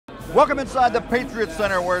Welcome inside the Patriot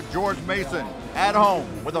Center where George Mason at home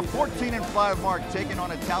with a 14-5 mark taking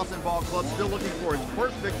on a Towson ball club still looking for its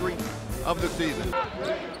first victory of the season.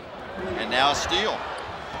 And now a steal.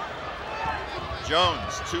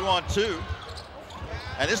 Jones 2-on-2.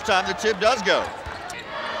 And this time the tip does go.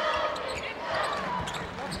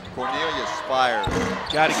 Cornelius fires.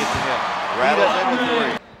 Got to get the hit. Rattles into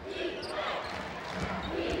three.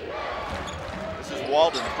 This is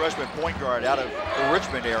Walden, the freshman point guard out of the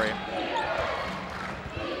Richmond area.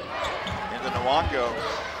 Into Nwanko.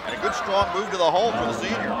 And a good strong move to the hole for the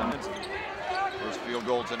senior. First field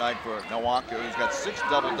goal tonight for Nwanko, who's got 6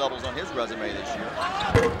 double-doubles on his resume this year.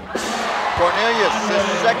 Cornelius, his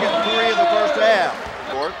second three of the first half.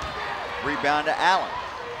 Rebound to Allen.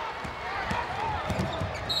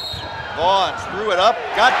 Vaughn threw it up,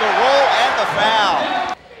 got the roll and the foul.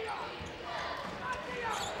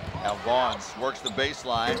 Now Vaughn works the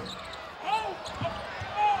baseline.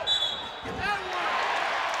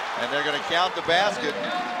 And they're going to count the basket.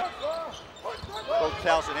 Both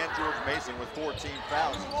Towson and George Mason with 14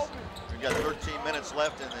 fouls. We've got 13 minutes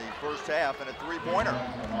left in the first half and a three-pointer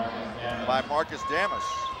by Marcus Damas.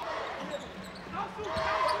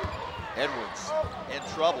 Edwards in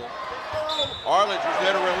trouble. Arledge was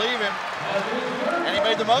there to relieve him, and he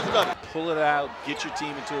made the most of it. Pull it out, get your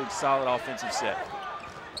team into a solid offensive set.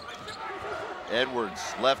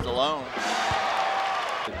 Edwards left alone.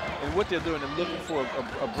 And what they're doing, they're looking for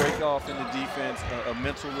a break off in the defense, a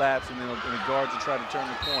mental lapse, and then the guards to try to turn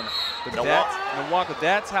the corner. But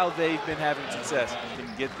that's how they've been having success, and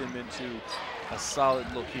can get them into a solid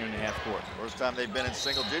look here in the half court. First time they've been in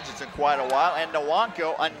single digits in quite a while, and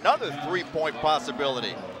Nwanko, another three-point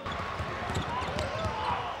possibility.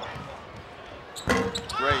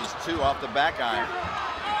 Gray's 2 off the back iron.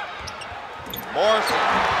 Morrison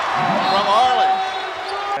from Arledge.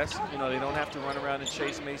 You know, they don't have to run around and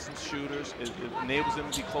chase Mason's shooters. It enables them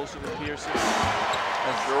to be closer to Pearson.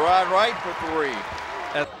 That's Gerard Wright for 3.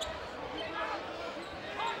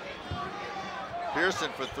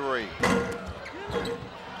 Pearson for 3.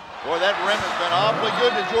 Boy, that rim has been awfully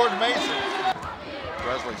good to George Mason.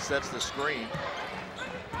 Presley sets the screen.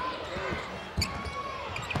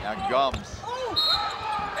 Now Gums.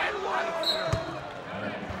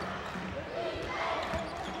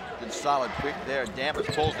 Good solid pick there. Damas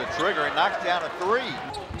pulls the trigger and knocks down a 3.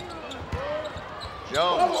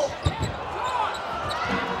 Jones. And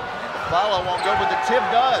the follow won't go, but the tip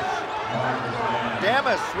does.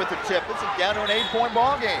 Damas with the tip. This is down to an 8-point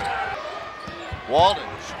ball game. Walden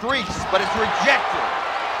streaks, but it's rejected.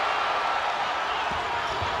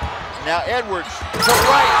 Now Edwards to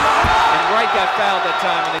Wright. And Wright got fouled that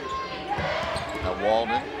time. Now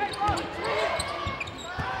Walden.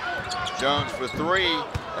 Jones for 3.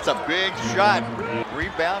 That's a big shot.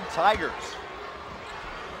 Rebound Tigers.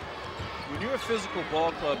 When you're a physical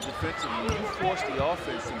ball club defensively, you force the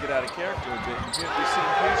offense to get out of character a bit. You've seen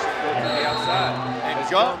Pearson go to the outside. And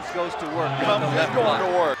Gums goes to work. Gums is going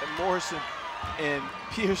to work. And Morrison and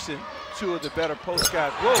Pearson, 2 of the better post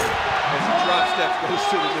guys. Whoa! As he drop steps, goes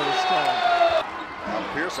to the middle strong. Now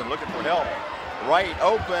Pearson looking for help. Right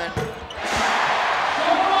open.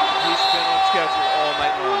 He's been on schedule all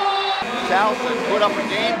night long. Towson put up a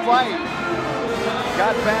game fight.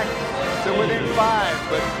 Got back to within 5,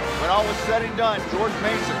 but when all was said and done, George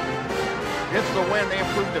Mason gets the win. They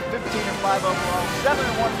improved to 15-5 overall,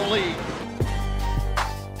 7-1 in the league.